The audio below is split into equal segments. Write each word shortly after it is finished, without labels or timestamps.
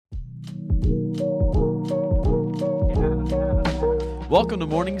Welcome to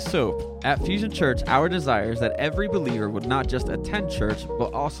Morning Soap. At Fusion Church, our desire is that every believer would not just attend church,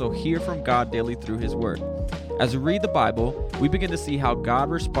 but also hear from God daily through His Word. As we read the Bible, we begin to see how God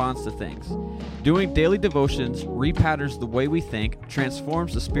responds to things. Doing daily devotions repatterns the way we think,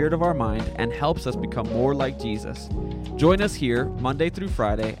 transforms the spirit of our mind, and helps us become more like Jesus. Join us here, Monday through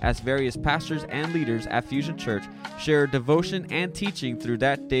Friday, as various pastors and leaders at Fusion Church share devotion and teaching through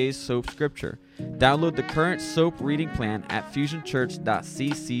that day's soap scripture. Download the current soap reading plan at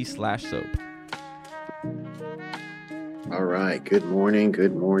fusionchurch.cc/soap. All right. Good morning.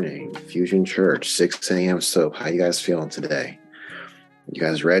 Good morning. Fusion Church, 6 a.m. soap. How you guys feeling today? You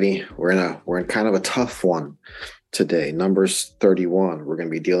guys ready? We're in kind of a tough one today. Numbers 31. We're going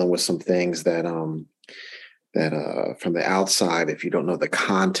to be dealing with some things that from the outside, if you don't know the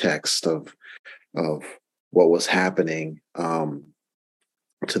context of what was happening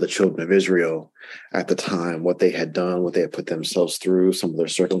to the children of Israel at the time, what they had done, what they had put themselves through, some of their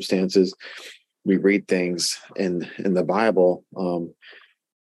circumstances. We read things in the Bible, and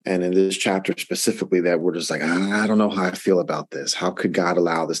in this chapter specifically, that we're just like, I don't know how I feel about this. How could God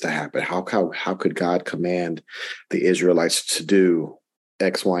allow this to happen? How could God command the Israelites to do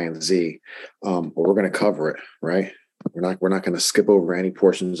X, Y, and Z? But we're going to cover it, right? We're not going to skip over any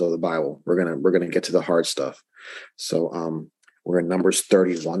portions of the Bible. We're going to get to the hard stuff. So we're in Numbers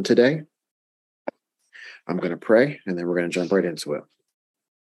 31 today. I'm going to pray, and then we're going to jump right into it.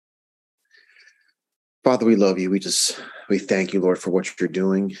 Father, we love you. We thank you, Lord, for what you're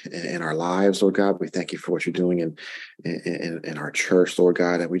doing in our lives, Lord God. We thank you for what you're doing in our church, Lord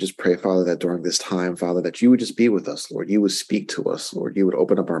God. And we just pray, Father, that during this time, Father, that you would just be with us, Lord. You would speak to us, Lord. You would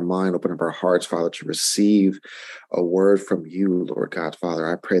open up our mind, open up our hearts, Father, to receive a word from you, Lord God. Father,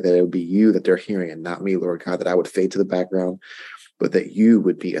 I pray that it would be you that they're hearing and not me, Lord God, that I would fade to the background, but that you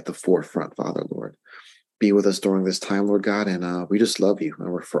would be at the forefront, Father, Lord. Be with us during this time, Lord God, and we just love you,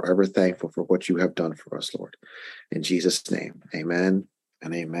 and we're forever thankful for what you have done for us, Lord. In Jesus' name, amen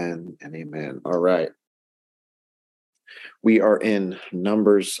and amen and amen. All right. We are in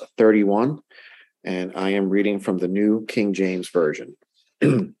Numbers 31, and I am reading from the New King James Version.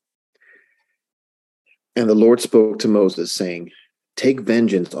 And the Lord spoke to Moses, saying, "Take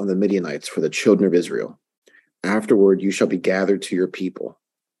vengeance on the Midianites for the children of Israel. Afterward, you shall be gathered to your people."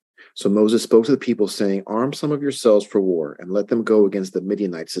 So Moses spoke to the people, saying, "Arm some of yourselves for war, and let them go against the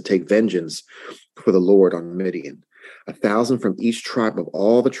Midianites to take vengeance for the Lord on Midian. 1,000 from each tribe of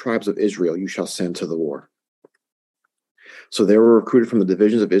all the tribes of Israel you shall send to the war." So there were recruited from the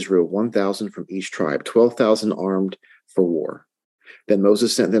divisions of Israel 1,000 from each tribe, 12,000 armed for war. Then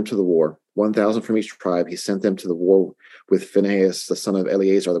Moses sent them to the war, 1,000 from each tribe. He sent them to the war with Phinehas, the son of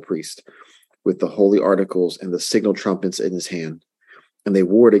Eleazar the priest, with the holy articles and the signal trumpets in his hand. And they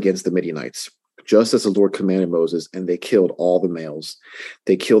warred against the Midianites, just as the Lord commanded Moses, and they killed all the males.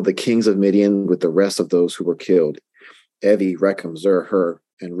 They killed the kings of Midian with the rest of those who were killed, Evi, Rechem, Zur, Hur,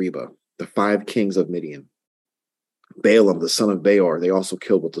 and Reba, the 5 kings of Midian. Balaam, the son of Beor, they also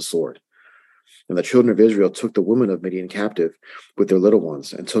killed with the sword. And the children of Israel took the women of Midian captive with their little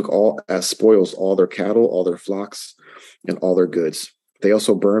ones, and took all as spoils all their cattle, all their flocks, and all their goods. They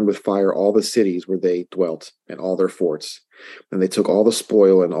also burned with fire all the cities where they dwelt, and all their forts. And they took all the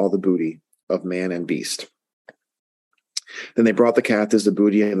spoil and all the booty of man and beast. Then they brought the captives, the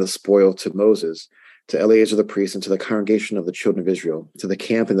booty, and the spoil to Moses, to Eleazar the priest, and to the congregation of the children of Israel, to the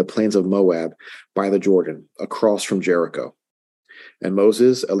camp in the plains of Moab by the Jordan, across from Jericho. And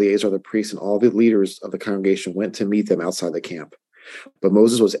Moses, Eleazar the priest, and all the leaders of the congregation went to meet them outside the camp. But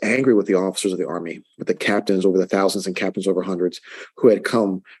Moses was angry with the officers of the army, with the captains over the thousands and captains over hundreds, who had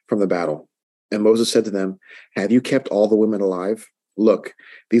come from the battle. And Moses said to them, "Have you kept all the women alive? Look,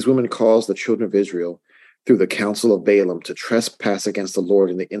 these women caused the children of Israel through the counsel of Balaam to trespass against the Lord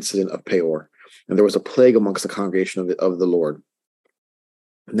in the incident of Peor. And there was a plague amongst the congregation of the Lord.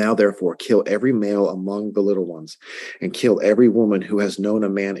 Now, therefore, kill every male among the little ones, and kill every woman who has known a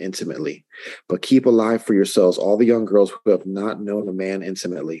man intimately. But keep alive for yourselves all the young girls who have not known a man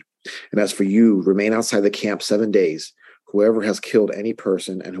intimately. And as for you, remain outside the camp 7 days. Whoever has killed any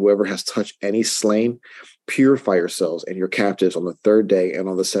person and whoever has touched any slain, purify yourselves and your captives on the 3rd day and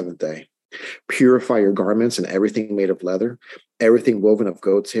on the 7th day. Purify your garments and everything made of leather, everything woven of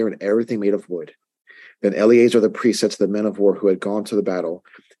goat's hair, and everything made of wood." Then Eleazar the priest said to the men of war who had gone to the battle,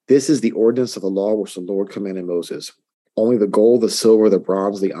 "This is the ordinance of the law which the Lord commanded Moses. Only the gold, the silver, the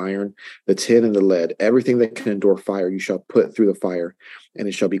bronze, the iron, the tin, and the lead, everything that can endure fire, you shall put through the fire, and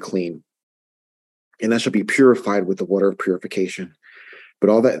it shall be clean. And that shall be purified with the water of purification.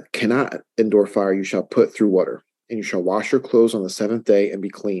 But all that cannot endure fire, you shall put through water. And you shall wash your clothes on the 7th day and be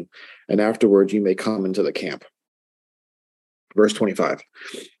clean. And afterwards you may come into the camp." Verse 25.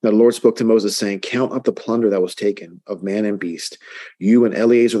 Now the Lord spoke to Moses, saying, count up the plunder that was taken of man and beast, you and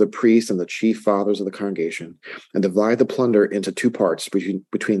Eleazar the priest and the chief fathers of the congregation, and divide the plunder into two parts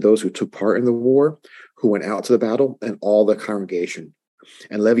between those who took part in the war, who went out to the battle, and all the congregation.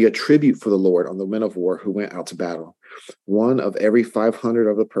 And levy a tribute for the Lord on the men of war who went out to battle. One of every 500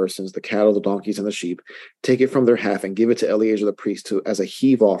 of the persons, the cattle, the donkeys, and the sheep, take it from their half and give it to Eleazar the priest as a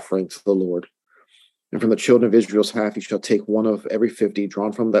heave offering to the Lord. And from the children of Israel's half, you shall take one of every 50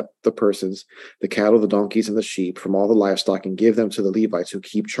 drawn from the persons, the cattle, the donkeys, and the sheep, from all the livestock, and give them to the Levites who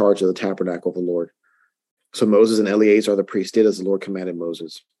keep charge of the tabernacle of the Lord. So Moses and Eleazar the priest did as the Lord commanded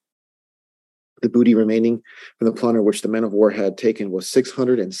Moses. The booty remaining from the plunder which the men of war had taken was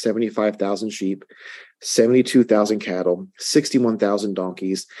 675,000 sheep, 72,000 cattle, 61,000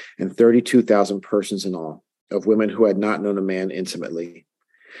 donkeys, and 32,000 persons in all, of women who had not known a man intimately.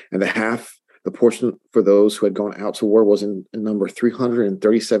 And the portion for those who had gone out to war was in number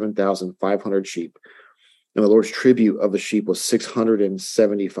 337,500 sheep. And the Lord's tribute of the sheep was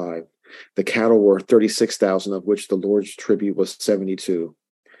 675. The cattle were 36,000, of which the Lord's tribute was 72.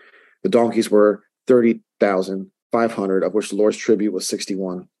 The donkeys were 30,500, of which the Lord's tribute was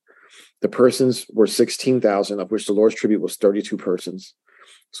 61. The persons were 16,000, of which the Lord's tribute was 32 persons.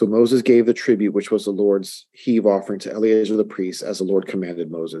 So Moses gave the tribute, which was the Lord's heave offering, to Eleazar the priest, as the Lord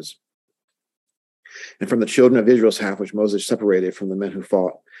commanded Moses. And from the children of Israel's half, which Moses separated from the men who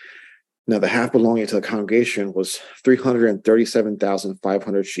fought. Now the half belonging to the congregation was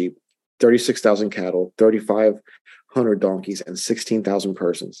 337,500 sheep, 36,000 cattle, 3,500 donkeys, and 16,000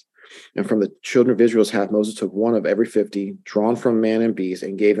 persons. And from the children of Israel's half, Moses took one of every 50, drawn from man and beast,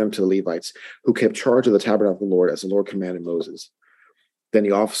 and gave them to the Levites, who kept charge of the tabernacle of the Lord, as the Lord commanded Moses. Then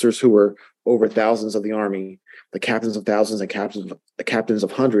the officers who were over thousands of the army, the captains of thousands and captains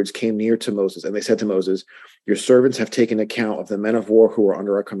of hundreds, came near to Moses, and they said to Moses, your servants have taken account of the men of war who are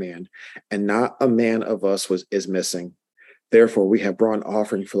under our command, and not a man of us is missing. Therefore we have brought an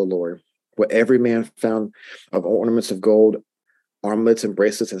offering for the Lord. What every man found of ornaments of gold, armlets and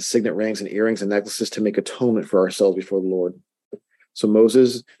bracelets and signet rings and earrings and necklaces, to make atonement for ourselves before the Lord. So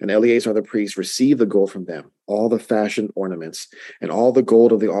Moses and Eleazar the priest received the gold from them, all the fashioned ornaments, and all the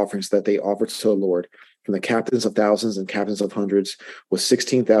gold of the offerings that they offered to the Lord, from the captains of thousands and captains of hundreds, was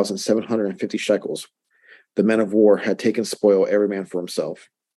 16,750 shekels. The men of war had taken spoil, every man for himself.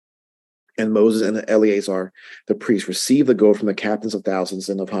 And Moses and Eleazar the priest received the gold from the captains of thousands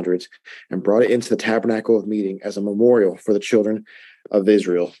and of hundreds, and brought it into the tabernacle of meeting as a memorial for the children of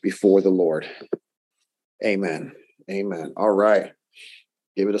Israel before the Lord. Amen. Amen. All right.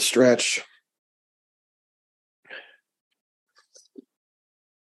 Give it a stretch.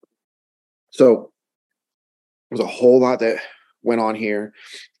 So there's a whole lot that went on here.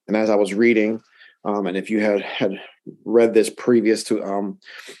 And as I was reading, and if you had read this previous to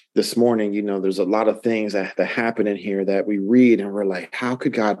this morning, you know, there's a lot of things that happen in here that we read and we're like, how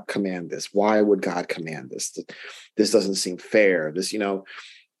could God command this? Why would God command this? This doesn't seem fair. This, you know,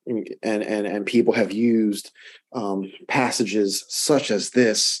 and people have used passages such as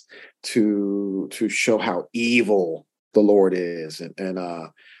this to show how evil the Lord is, and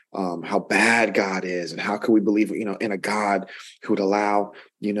how bad God is, and how could we believe, you know, in a God who would allow,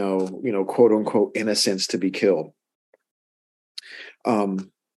 you know, quote unquote innocents to be killed. But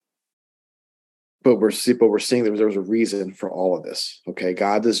we're seeing that there's a reason for all of this. Okay,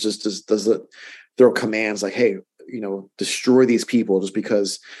 God doesn't throw commands like, hey, you know, destroy these people just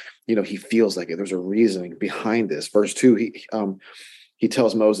because, you know, he feels like it. There's a reasoning behind this. Verse 2, he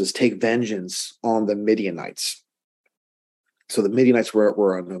tells Moses, take vengeance on the Midianites. So the Midianites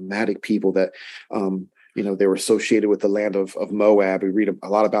were a nomadic people that, you know, they were associated with the land of Moab. We read a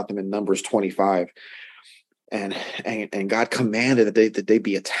lot about them in Numbers 25. And God commanded that they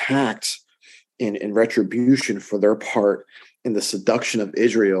be attacked in retribution for their part in the seduction of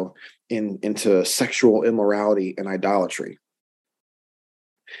Israel into sexual immorality and idolatry.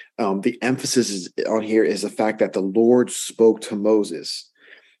 The emphasis on here is the fact that the Lord spoke to Moses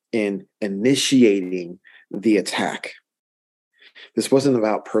in initiating the attack. This wasn't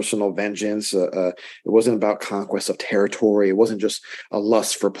about personal vengeance. It wasn't about conquest of territory. It wasn't just a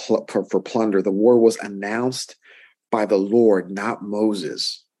lust for plunder. The war was announced by the Lord, not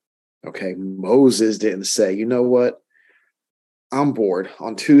Moses. Okay, Moses didn't say, you know what? I'm bored.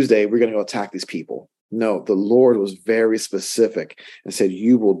 On Tuesday, we're going to go attack these people. No, the Lord was very specific and said,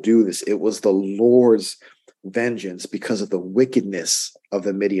 you will do this. It was the Lord's vengeance because of the wickedness of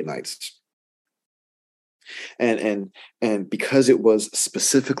the Midianites. And because it was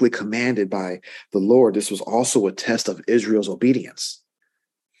specifically commanded by the Lord, this was also a test of Israel's obedience.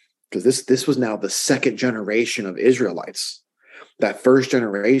 Because this was now the second generation of Israelites. That first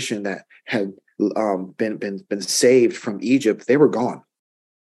generation that had been saved from Egypt, they were gone.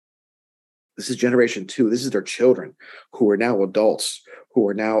 This is generation 2. This is their children who are now adults, who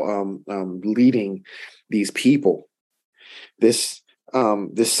are now leading these people. This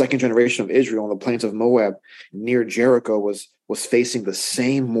second generation of Israel on the plains of Moab near Jericho was facing the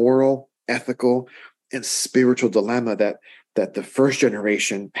same moral, ethical, and spiritual dilemma that the first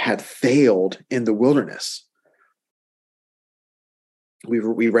generation had failed in the wilderness. We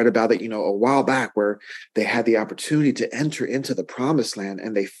read about it, a while back, where they had the opportunity to enter into the promised land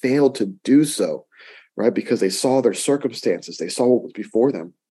and they failed to do so, right? Because they saw their circumstances. They saw what was before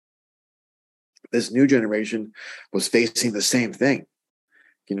them. This new generation was facing the same thing.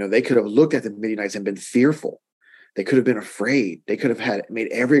 They could have looked at the Midianites and been fearful. They could have been afraid. They could have made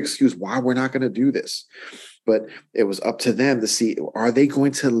every excuse why we're not going to do this. But it was up to them to see, are they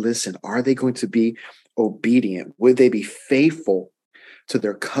going to listen? Are they going to be obedient? Would they be faithful to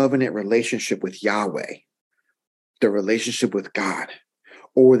their covenant relationship with Yahweh, their relationship with God?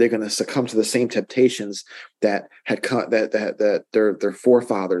 Or are they going to succumb to the same temptations that had that their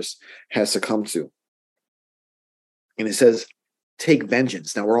forefathers had succumbed to? And it says, take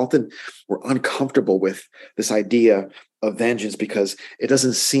vengeance. Now we're uncomfortable with this idea of vengeance because it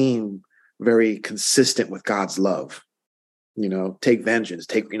doesn't seem very consistent with God's love. Take vengeance,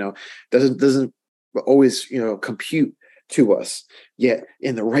 doesn't always, compute to us. Yet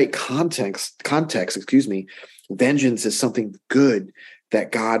in the right context, vengeance is something good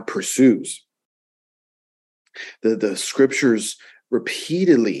that God pursues. The scriptures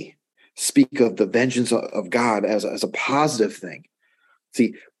repeatedly speak of the vengeance of God as a positive thing.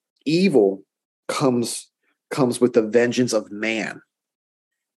 See, evil comes with the vengeance of man,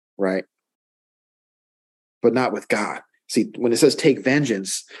 right? But not with God. See, when it says take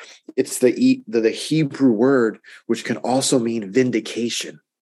vengeance, it's the Hebrew word, which can also mean vindication.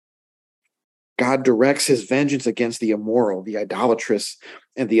 God directs his vengeance against the immoral, the idolatrous,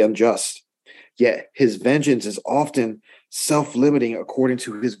 and the unjust. Yet his vengeance is often self-limiting according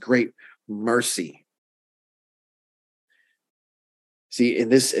to his great mercy. See, in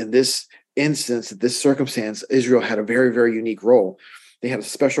this instance, this circumstance, Israel had a very, very unique role. They had a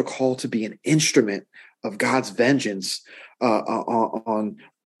special call to be an instrument of God's vengeance on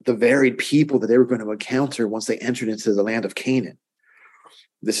the varied people that they were going to encounter once they entered into the land of Canaan.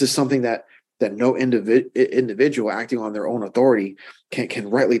 This is something that no individual acting on their own authority can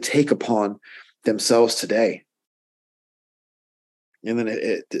rightly take upon themselves today. And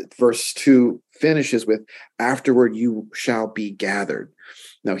then verse 2 finishes with, afterward you shall be gathered.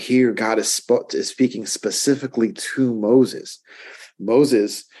 Now here God is speaking specifically to Moses.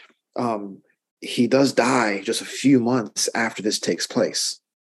 Moses, he does die just a few months after this takes place.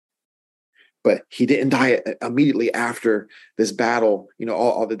 But he didn't die immediately after this battle,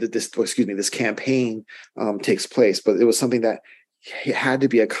 this campaign takes place. But it was something that had to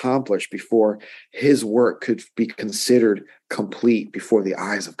be accomplished before his work could be considered complete before the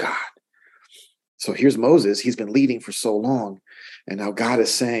eyes of God. So here's Moses. He's been leading for so long. And now God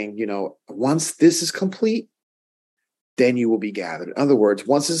is saying, once this is complete, then you will be gathered. In other words,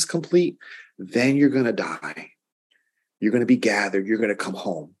 once this is complete, then you're going to die. You're going to be gathered. You're going to come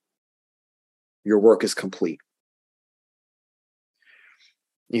home. Your work is complete.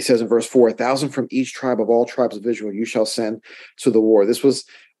 He says in verse 4, 1,000 from each tribe of all tribes of Israel you shall send to the war. This was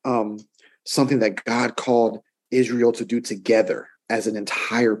something that God called Israel to do together as an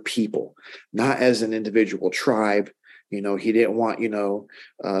entire people, not as an individual tribe. He didn't want,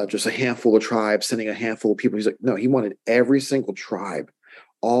 just a handful of tribes sending a handful of people. He's like, no, he wanted every single tribe,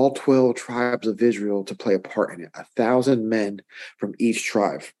 all 12 tribes of Israel to play a part in it, 1,000 men from each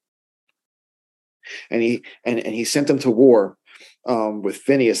tribe. And he sent them to war with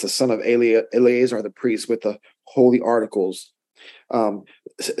Phinehas, the son of Eleazar the priest, with the holy articles.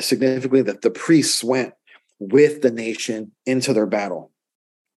 Significantly, that the priests went with the nation into their battle,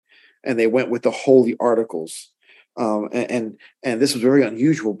 and they went with the holy articles. And this was very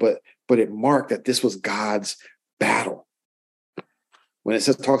unusual, but it marked that this was God's battle. When it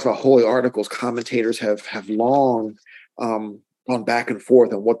talks about holy articles, commentators have long gone back and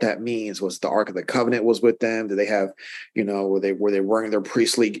forth on what that means. Was the Ark of the Covenant was with them? Did they have, were they wearing their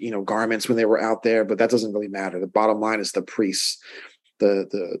priestly, garments when they were out there? But that doesn't really matter. The bottom line is the priests,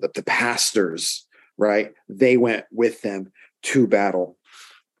 the pastors, right? They went with them to battle.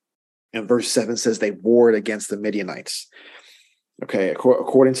 And verse 7 says they warred against the Midianites. Okay,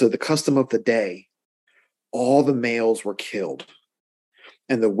 according to the custom of the day, all the males were killed,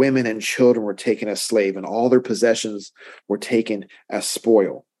 and the women and children were taken as slave, and all their possessions were taken as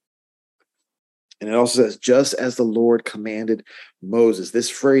spoil. And it also says, just as the Lord commanded Moses. This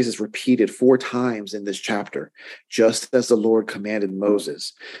phrase is repeated 4 times in this chapter. Just as the Lord commanded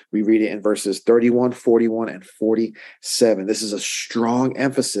Moses. We read it in verses 31, 41, and 47. This is a strong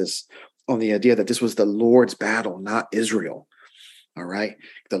emphasis on the idea that this was the Lord's battle, not Israel. All right.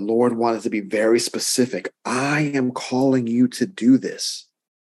 The Lord wanted to be very specific. I am calling you to do this.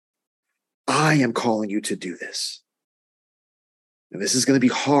 I am calling you to do this. And this is going to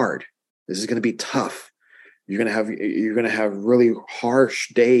be hard. This is going to be tough. You're going to have really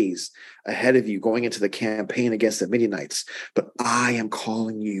harsh days ahead of you going into the campaign against the Midianites. But I am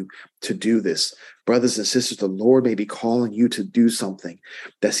calling you to do this. Brothers and sisters, the Lord may be calling you to do something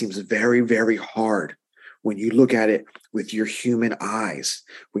that seems very, very hard when you look at it with your human eyes,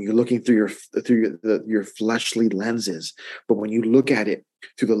 when you're looking through your fleshly lenses. But when you look at it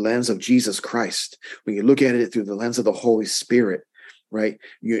through the lens of Jesus Christ, when you look at it through the lens of the Holy Spirit, right?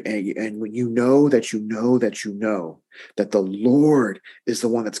 And when you know that that the Lord is the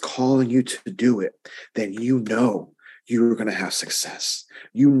one that's calling you to do it, then you know you're going to have success.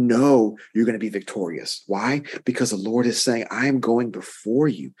 You know you're going to be victorious. Why? Because the Lord is saying, I am going before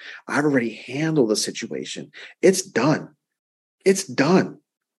you. I've already handled the situation. It's done. It's done.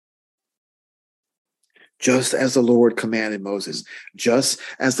 Just as the Lord commanded Moses, just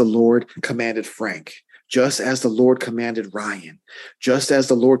as the Lord commanded Frank, just as the Lord commanded Ryan, just as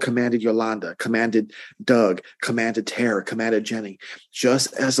the Lord commanded Yolanda, commanded Doug, commanded Tara, commanded Jenny,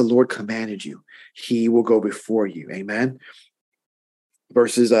 just as the Lord commanded you, he will go before you. Amen.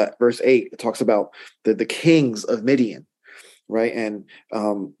 Verse 8, it talks about the kings of Midian, right? And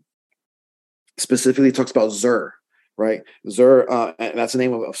specifically talks about Zur, right? Zur, and that's the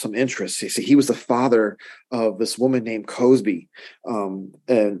name of some interest. See, he was the father of this woman named Cosby. And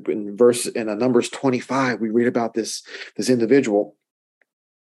in Numbers 25, we read about this individual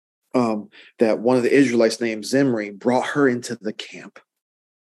that one of the Israelites named Zimri brought her into the camp,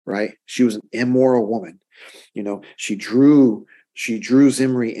 right? She was an immoral woman. She drew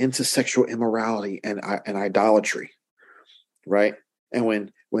Zimri into sexual immorality and idolatry, right? And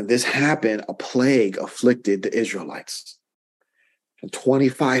when this happened, a plague afflicted the Israelites. And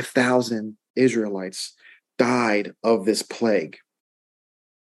 25,000 Israelites died of this plague.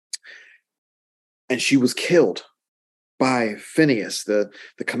 And she was killed by Phinehas, the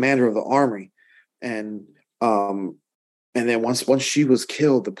commander of the army. And then once she was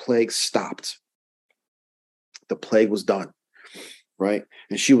killed, the plague stopped. The plague was done, right?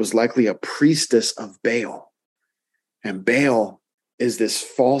 And she was likely a priestess of Baal. And Baal is this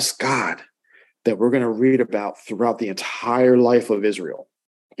false god that we're going to read about throughout the entire life of Israel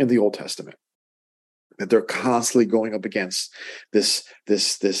in the Old Testament. That they're constantly going up against this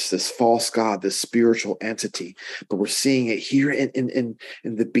false god, this spiritual entity. But we're seeing it here in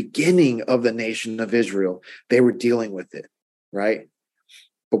the beginning of the nation of Israel. They were dealing with it, right?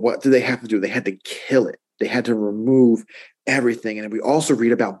 But what did they have to do? They had to kill it. They had to remove everything. And we also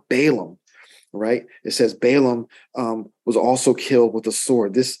read about Balaam, right? It says Balaam was also killed with a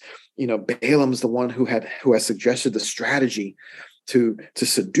sword. Balaam is the one who has suggested the strategy to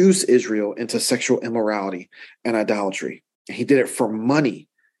seduce Israel into sexual immorality and idolatry. And he did it for money.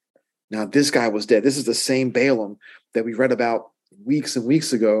 Now, this guy was dead. This is the same Balaam that we read about weeks and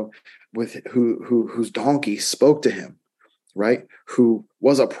weeks ago, with whose donkey spoke to him, right? Who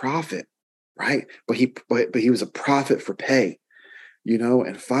was a prophet, right? But he was a prophet for pay,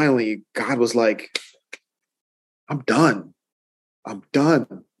 and finally God was like, I'm done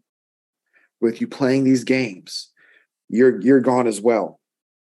with you playing these games. You're gone as well.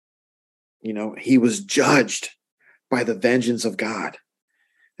 He was judged by the vengeance of God,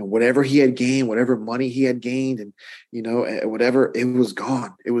 and whatever he had gained, whatever money he had gained, and whatever, it was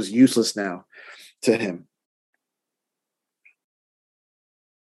gone. It was useless now to him.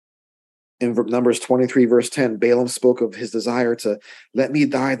 In Numbers 23, verse 10, Balaam spoke of his desire to let me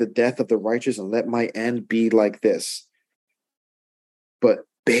die the death of the righteous and let my end be like this. But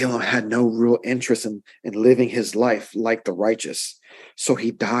Balaam had no real interest in living his life like the righteous. So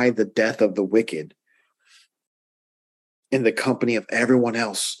he died the death of the wicked in the company of everyone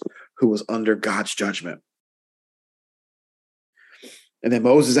else who was under God's judgment. And then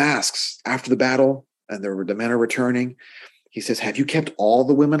Moses asks, after the battle, and the men are returning, he says, have you kept all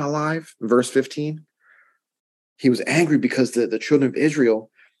the women alive? Verse 15. He was angry because the children of Israel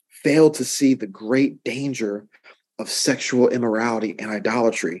failed to see the great danger of sexual immorality and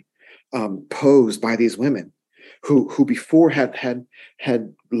idolatry posed by these women who before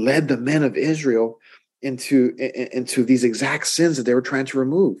had led the men of Israel into these exact sins that they were trying to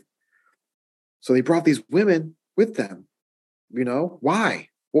remove. So they brought these women with them. Why?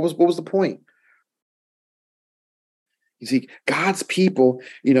 What was the point? You see, God's people,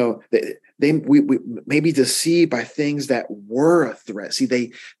 we may be deceived by things that were a threat. See,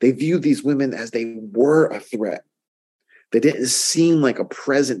 they viewed these women as they were a threat. They didn't seem like a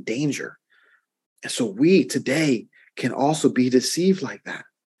present danger. And so we today can also be deceived like that.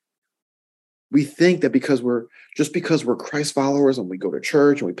 We think that because we're Christ followers and we go to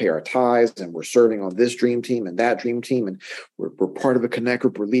church and we pay our tithes and we're serving on this dream team and that dream team and we're part of a connect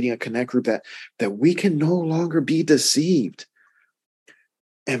group, we're leading a connect group, that we can no longer be deceived.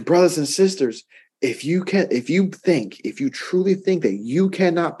 And brothers and sisters, if you truly think that you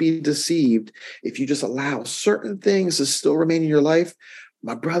cannot be deceived, if you just allow certain things to still remain in your life,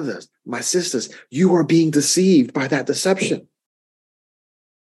 my brothers, my sisters, you are being deceived by that deception.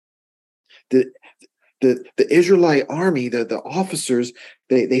 The Israelite army, the officers,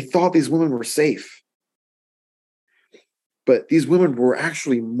 they thought these women were safe. But these women were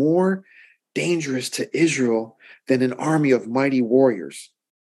actually more dangerous to Israel than an army of mighty warriors.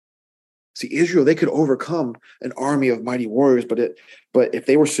 See, Israel, they could overcome an army of mighty warriors, but if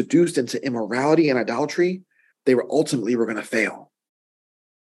they were seduced into immorality and idolatry, they were ultimately going to fail.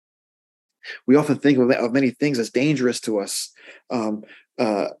 We often think of many things as dangerous to us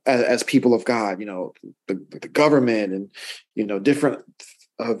as people of God, the government and, different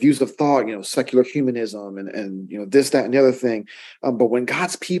views of thought, secular humanism and this, that, and the other thing. But when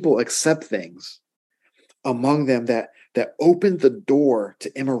God's people accept things among them that open the door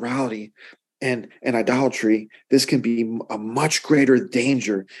to immorality and idolatry, this can be a much greater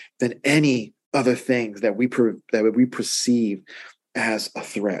danger than any other things that we perceive as a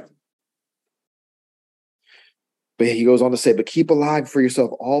threat. But he goes on to say, but keep alive for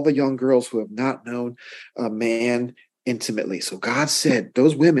yourself all the young girls who have not known a man intimately. So God said,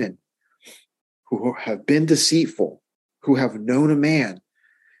 those women who have been deceitful, who have known a man,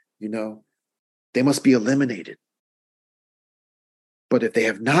 they must be eliminated. But if they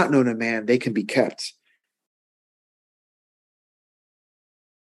have not known a man, they can be kept.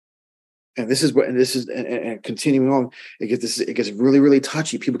 And continuing on, it gets really, really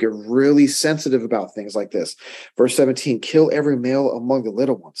touchy. People get really sensitive about things like this. Verse 17, kill every male among the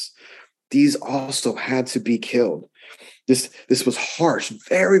little ones. These also had to be killed. This was harsh,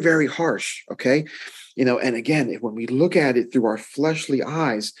 very, very harsh. Okay. And again, when we look at it through our fleshly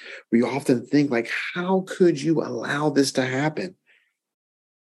eyes, we often think like, how could you allow this to happen?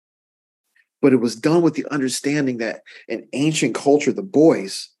 But it was done with the understanding that in ancient culture, the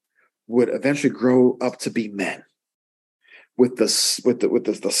boys would eventually grow up to be men with the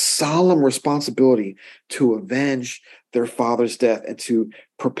solemn responsibility to avenge their father's death and to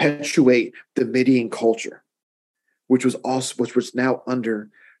perpetuate the Midian culture, which was now under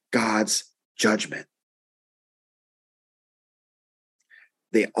God's judgment.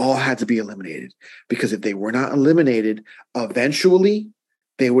 They all had to be eliminated, because if they were not eliminated, eventually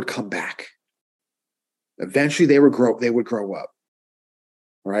they would come back. Eventually they would grow up,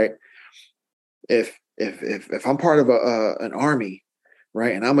 right? If I'm part of an army,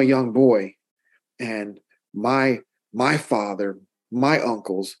 right, and I'm a young boy, and my father, my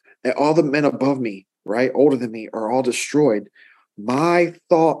uncles, and all the men above me, right, older than me, are all destroyed, my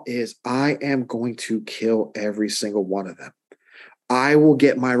thought is I am going to kill every single one of them. I will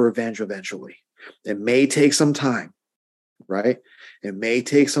get my revenge eventually. It may take some time, right? It may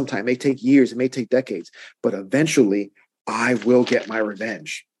take some time. It may take years. It may take decades. But eventually, I will get my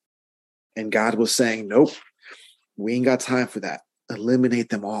revenge. And God was saying, nope, we ain't got time for that. Eliminate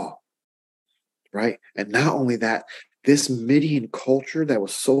them all, right? And not only that, this Midian culture that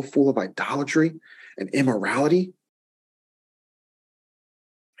was so full of idolatry and immorality,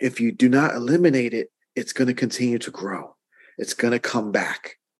 if you do not eliminate it, it's going to continue to grow. It's going to come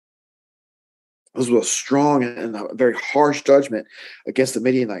back. This was a strong and a very harsh judgment against the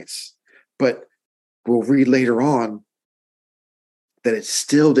Midianites. But we'll read later on that it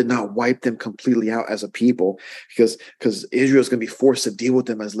still did not wipe them completely out as a people, because Israel is going to be forced to deal with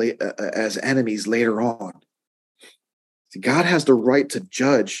them as enemies later on. See, God has the right to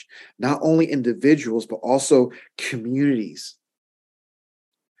judge not only individuals, but also communities.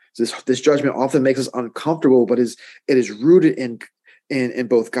 This judgment often makes us uncomfortable, but it is rooted in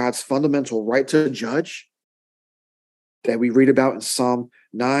both God's fundamental right to judge that we read about in Psalm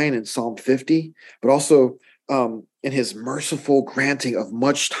 9 and Psalm 50, but also in his merciful granting of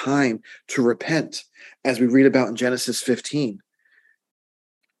much time to repent, as we read about in Genesis 15.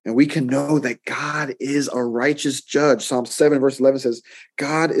 And we can know that God is a righteous judge. Psalm 7 verse 11 says,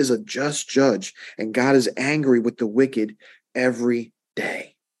 God is a just judge, and God is angry with the wicked every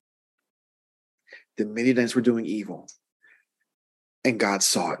day. The Midianites were doing evil, and God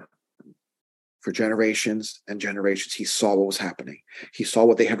saw it. for generations and generations. He saw what was happening. He saw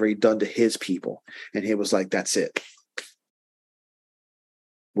what they had already done to his people. And he was like, that's it.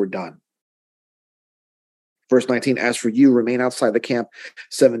 We're done. Verse 19, as for you, remain outside the camp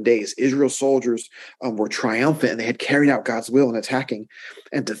 7 days. Israel's soldiers were triumphant, and they had carried out God's will in attacking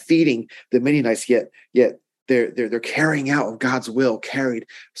and defeating the Midianites. Yet their carrying out of God's will carried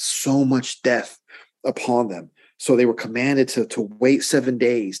so much death upon them. So they were commanded to wait 7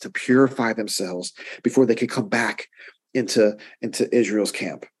 days to purify themselves before they could come back into Israel's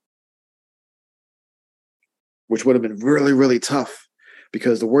camp, which would have been really, really tough,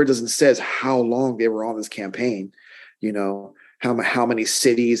 because the word doesn't say how long they were on this campaign, how many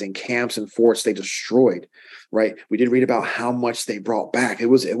cities and camps and forts they destroyed, right? We did read about how much they brought back. It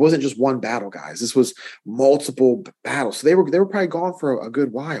wasn't just one battle, guys. This was multiple battles. So they were probably gone for a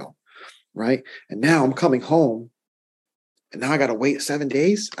good while, right? And now I'm coming home, and now I got to wait 7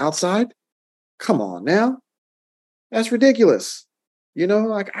 days outside. Come on now. That's ridiculous.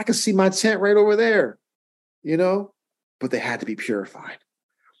 Like I can see my tent right over there, but they had to be purified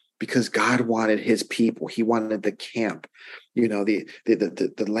because God wanted his people. He wanted the camp,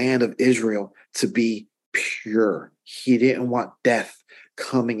 the land of Israel to be pure. He didn't want death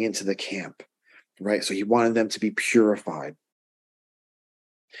coming into the camp, right? So he wanted them to be purified.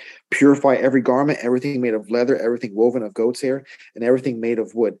 Purify every garment, everything made of leather, everything woven of goat's hair, and everything made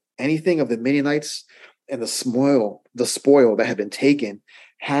of wood. Anything of the Midianites and the spoil that had been taken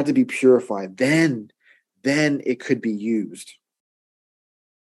had to be purified. Then it could be used.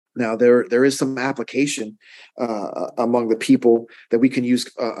 Now, there is some application among the people that we can use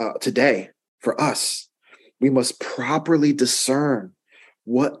today for us. We must properly discern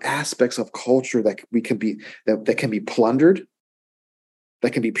what aspects of culture that can be plundered,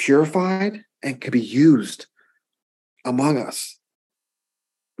 that can be purified, and can be used among us.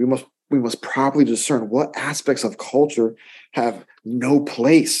 We must properly discern what aspects of culture have no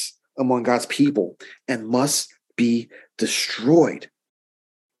place among God's people and must be destroyed.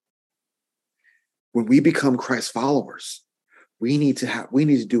 When we become Christ followers, we need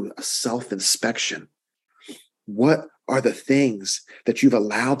to do a self-inspection. What are the things that you've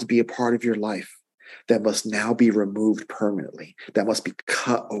allowed to be a part of your life that must now be removed permanently, that must be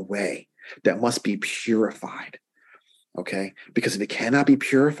cut away, that must be purified? Okay? Because if it cannot be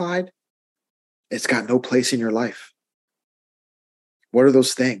purified, it's got no place in your life. What are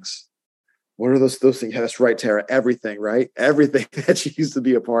those things? What are those things? Yeah, that's right, Tara. Everything, right? Everything that you used to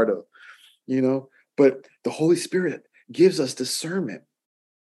be a part of, But the Holy Spirit gives us discernment,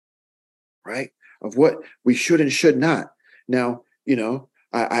 right, of what we should and should not. Now,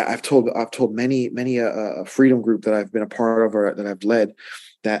 I've told many a freedom group that I've been a part of or that I've led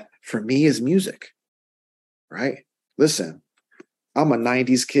that for me is music, right? Listen, I'm a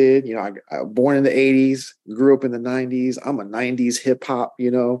 90s kid, I born in the 80s, grew up in the 90s. I'm a 90s hip hop,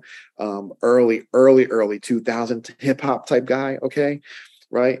 early 2000 hip hop type guy. Okay.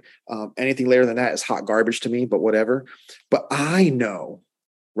 Right. Anything later than that is hot garbage to me, but whatever. But I know,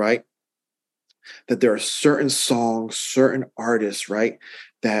 right, that there are certain songs, certain artists, right,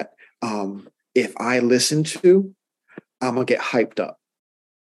 that if I listen to, I'm going to get hyped up,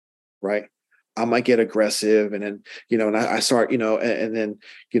 right? I might get aggressive, and then, and I start, and then,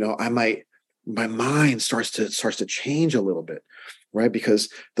 my mind starts to change a little bit, right? Because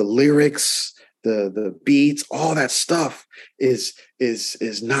the lyrics, the beats, all that stuff is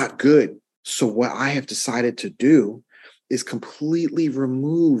not good. So what I have decided to do is completely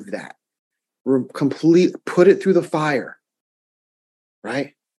remove that, put it through the fire,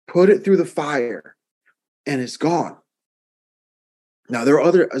 right? Put it through the fire, and it's gone. Now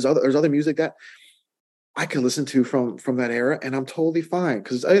there's other music that I can listen to from that era, and I'm totally fine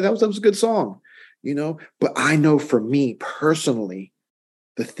because that was a good song, But I know for me personally,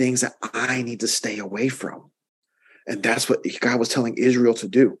 the things that I need to stay away from, and that's what God was telling Israel to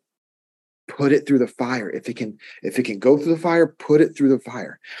do. Put it through the fire. If it can go through the fire, put it through the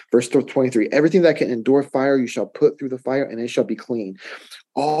fire. Verse 23: everything that can endure fire, you shall put through the fire, and it shall be clean.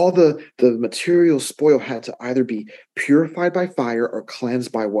 All the material spoil had to either be purified by fire or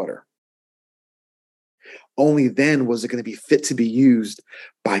cleansed by water. Only then was it going to be fit to be used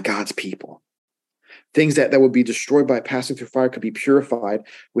by God's people. Things that would be destroyed by passing through fire could be purified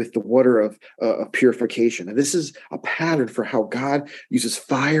with the water of purification. And this is a pattern for how God uses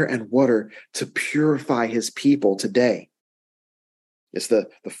fire and water to purify his people today. It's the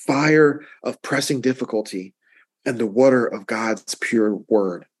fire of pressing difficulty and the water of God's pure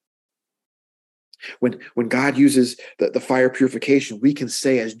word. When God uses the fire purification, we can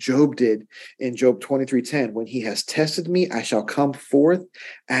say, as Job did in Job 23:10, when he has tested me, I shall come forth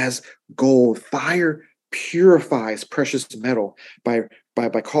as gold. Fire purifies precious metal by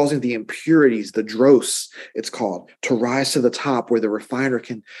causing the impurities, the dross, it's called, to rise to the top where the refiner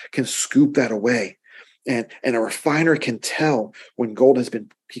can scoop that away. And a refiner can tell when gold has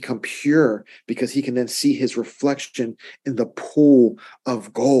become pure because he can then see his reflection in the pool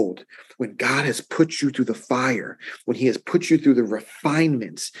of gold. When God has put you through the fire, when he has put you through the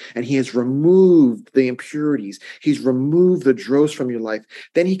refinements and he has removed the impurities, he's removed the dross from your life,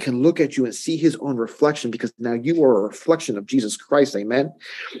 then he can look at you and see his own reflection because now you are a reflection of Jesus Christ. Amen.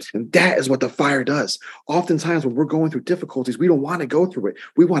 And that is what the fire does. Oftentimes when we're going through difficulties, we don't want to go through it.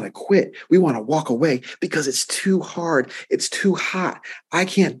 We want to quit. We want to walk away because it's too hard. It's too hot. I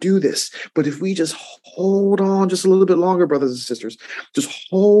can't do this. But if we just hold on just a little bit longer, brothers and sisters, just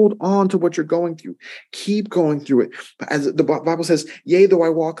hold on to what you're going through. Keep going through it. As the Bible says, yea, though I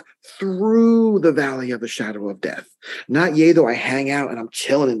walk through the valley of the shadow of death. Not yea, though I hang out and I'm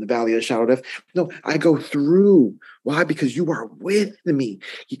chilling in the valley of the shadow of death. No, I go through. Why? Because you are with me.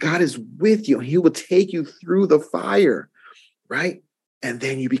 God is with you. And he will take you through the fire, right? And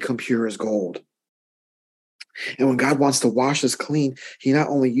then you become pure as gold. And when God wants to wash us clean, he not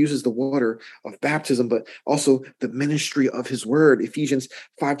only uses the water of baptism, but also the ministry of his word. Ephesians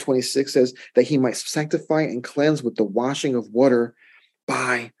 5:26 says that he might sanctify and cleanse with the washing of water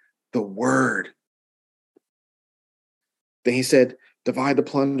by the word. Then he said, divide the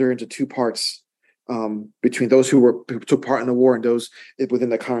plunder into two parts, between those who took part in the war and those within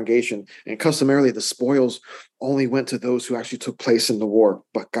the congregation. And customarily, the spoils only went to those who actually took place in the war.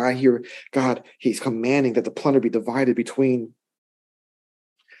 But God, he's commanding that the plunder be divided between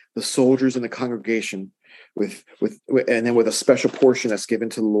the soldiers in the congregation, with and then with a special portion that's given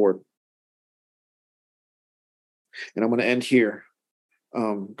to the Lord. And I'm going to end here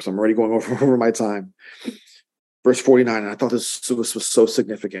because I'm already going over my time. Verse 49, and I thought this was so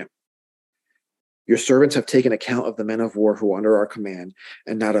significant. Your servants have taken account of the men of war who are under our command,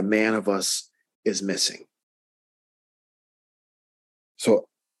 and not a man of us is missing. So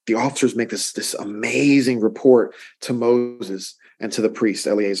the officers make this amazing report to Moses and to the priest,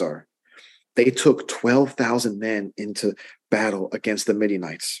 Eleazar. They took 12,000 men into battle against the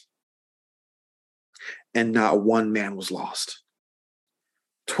Midianites, and not one man was lost.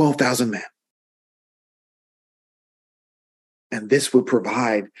 12,000 men. And this would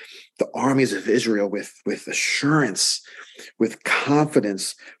provide the armies of Israel with assurance, with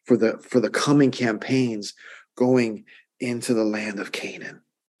confidence for the coming campaigns going into the land of Canaan.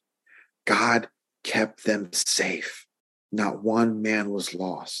 God kept them safe. Not one man was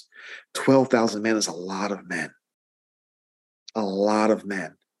lost. 12,000 men is a lot of men. A lot of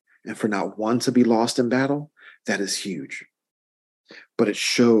men. And for not one to be lost in battle, that is huge. But it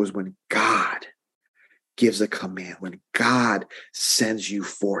shows when God gives a command, when God sends you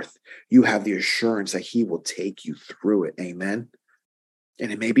forth, you have the assurance that he will take you through it. Amen.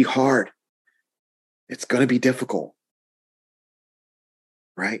 And it may be hard. It's going to be difficult,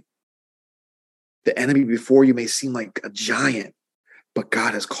 right? The enemy before you may seem like a giant, but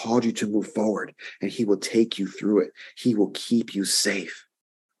God has called you to move forward, and he will take you through it. He will keep you safe.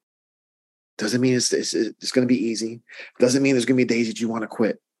 Doesn't mean it's going to be easy. Doesn't mean there's going to be days that you want to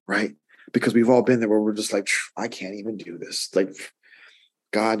quit, right? Because we've all been there where we're just like, I can't even do this. Like,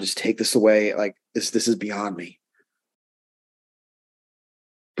 God, just take this away. Like, this is beyond me.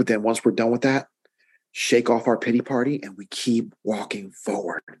 But then once we're done with that, shake off our pity party and we keep walking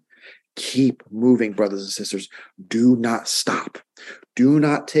forward. Keep moving, brothers and sisters. Do not stop. Do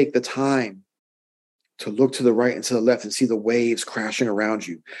not take the time to look to the right and to the left and see the waves crashing around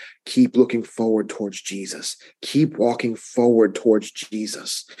you. Keep looking forward towards Jesus. Keep walking forward towards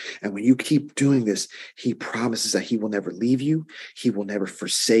Jesus. And when you keep doing this, he promises that he will never leave you. He will never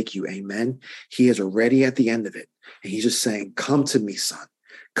forsake you. Amen. He is already at the end of it. And he's just saying, come to me, son.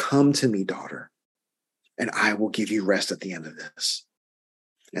 Come to me, daughter. And I will give you rest at the end of this.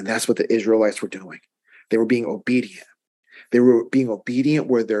 And that's what the Israelites were doing. They were being obedient. They were being obedient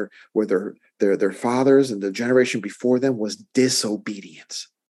where their fathers and the generation before them was disobedience.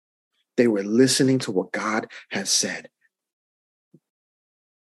 They were listening to what God had said.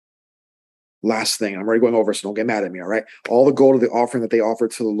 Last thing, I'm already going over, so don't get mad at me, all right? All the gold of the offering that they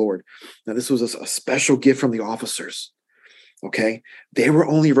offered to the Lord. Now, this was a special gift from the officers, okay? They were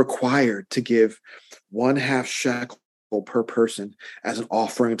only required to give 1/2 shekel per person as an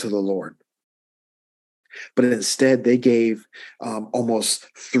offering to the Lord. But instead, they gave almost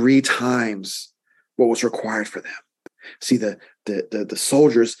 3 times what was required for them. See, the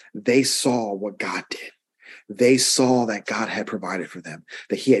soldiers, they saw what God did. They saw that God had provided for them,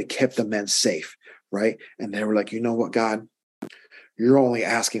 that he had kept the men safe, right? And they were like, you know what, God, you're only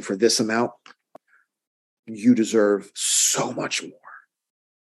asking for this amount. You deserve so much more,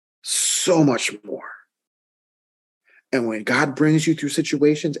 so much more. And when God brings you through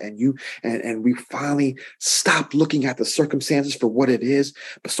situations and we finally stop looking at the circumstances for what it is,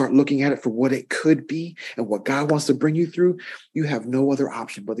 but start looking at it for what it could be and what God wants to bring you through, you have no other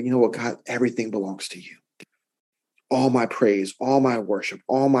option. But you know what, God, everything belongs to you. All my praise, all my worship,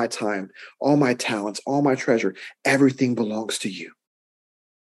 all my time, all my talents, all my treasure, everything belongs to you.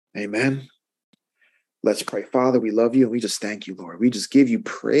 Amen. Let's pray. Father, we love you and we just thank you, Lord. We just give you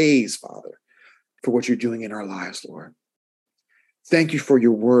praise, Father, for what you're doing in our lives, Lord. Thank you for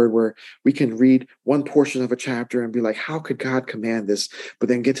your word where we can read one portion of a chapter and be like, how could God command this? But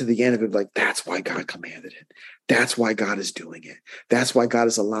then get to the end of it like, that's why God commanded it. That's why God is doing it. That's why God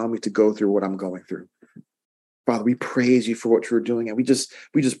is allowing me to go through what I'm going through. Father, we praise you for what you're doing. And we just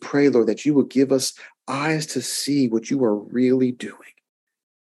pray, Lord, that you will give us eyes to see what you are really doing.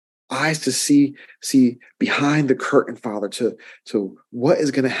 Eyes to see behind the curtain, Father, to what is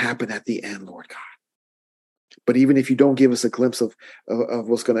going to happen at the end, Lord God. But even if you don't give us a glimpse of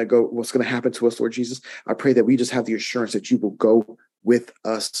what's going to happen to us, Lord Jesus, I pray that we just have the assurance that you will go with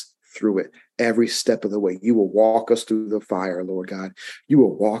us through it every step of the way. You will walk us through the fire, Lord God. You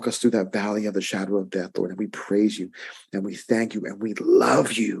will walk us through that valley of the shadow of death, Lord. And we praise you and we thank you and we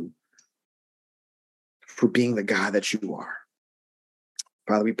love you for being the God that you are.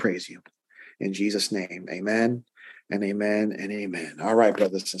 Father, we praise you. In Jesus' name, amen and amen and amen. All right,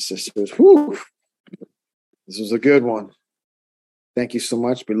 brothers and sisters. Whew. This was a good one. Thank you so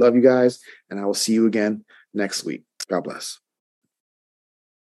much. We love you guys, and I will see you again next week. God bless.